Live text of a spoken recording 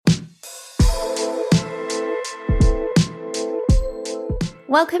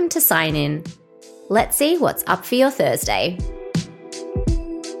Welcome to Sign In. Let's see what's up for your Thursday.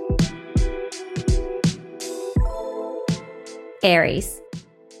 Aries.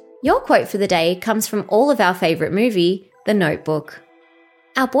 Your quote for the day comes from all of our favourite movie, The Notebook.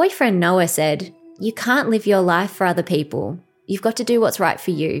 Our boyfriend Noah said, "You can't live your life for other people. You've got to do what's right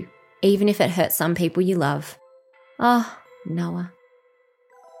for you, even if it hurts some people you love." Oh, Noah.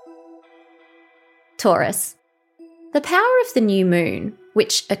 Taurus. The power of the new moon,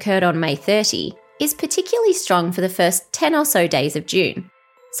 which occurred on May 30, is particularly strong for the first 10 or so days of June.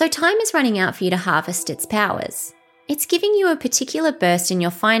 So time is running out for you to harvest its powers. It's giving you a particular burst in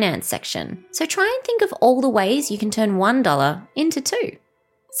your finance section, so try and think of all the ways you can turn $1 into 2.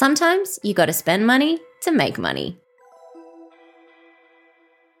 Sometimes you got to spend money to make money.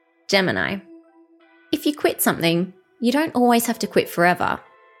 Gemini. If you quit something, you don't always have to quit forever.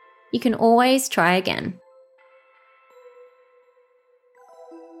 You can always try again.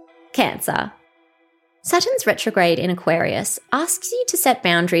 Cancer. Saturn's retrograde in Aquarius asks you to set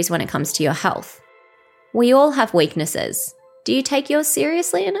boundaries when it comes to your health. We all have weaknesses. Do you take yours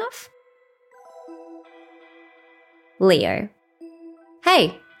seriously enough? Leo.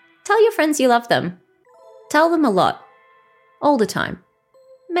 Hey, tell your friends you love them. Tell them a lot. All the time.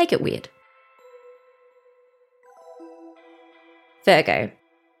 Make it weird. Virgo.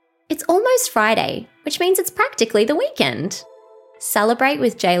 It's almost Friday, which means it's practically the weekend. Celebrate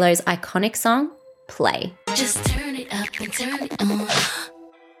with JLo's iconic song, Play. Just turn it up and turn it on.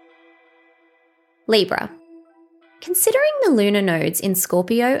 Libra. Considering the lunar nodes in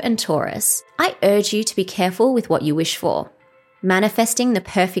Scorpio and Taurus, I urge you to be careful with what you wish for. Manifesting the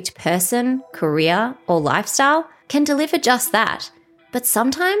perfect person, career, or lifestyle can deliver just that, but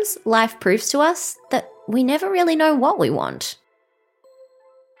sometimes life proves to us that we never really know what we want.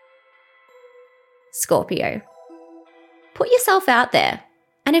 Scorpio. Put yourself out there,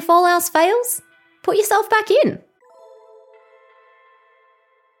 and if all else fails, put yourself back in.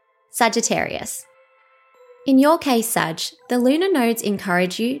 Sagittarius. In your case, Sag, the lunar nodes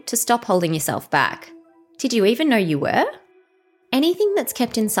encourage you to stop holding yourself back. Did you even know you were? Anything that's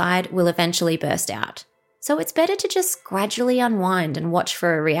kept inside will eventually burst out, so it's better to just gradually unwind and watch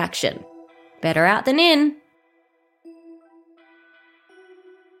for a reaction. Better out than in.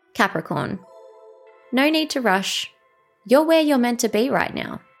 Capricorn. No need to rush. You're where you're meant to be right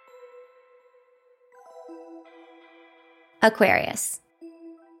now. Aquarius.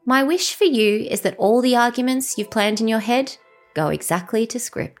 My wish for you is that all the arguments you've planned in your head go exactly to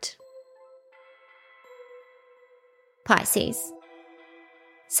script. Pisces.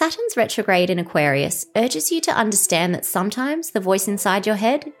 Saturn's retrograde in Aquarius urges you to understand that sometimes the voice inside your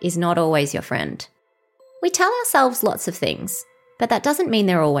head is not always your friend. We tell ourselves lots of things, but that doesn't mean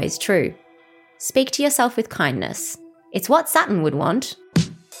they're always true. Speak to yourself with kindness. It's what Saturn would want.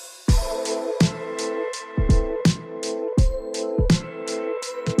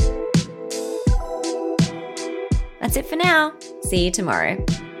 That's it for now. See you tomorrow.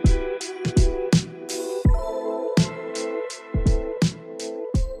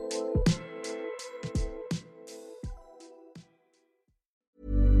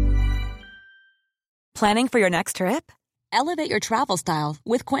 Planning for your next trip? Elevate your travel style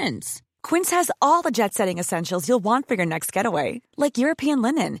with Quince. Quince has all the jet-setting essentials you'll want for your next getaway, like European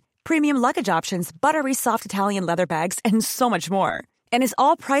linen, premium luggage options, buttery soft Italian leather bags, and so much more. And is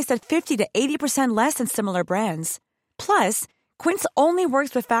all priced at 50 to 80% less than similar brands. Plus, Quince only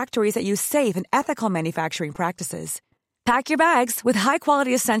works with factories that use safe and ethical manufacturing practices. Pack your bags with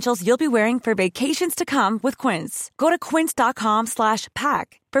high-quality essentials you'll be wearing for vacations to come with Quince. Go to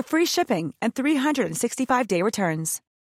quince.com/pack for free shipping and 365-day returns.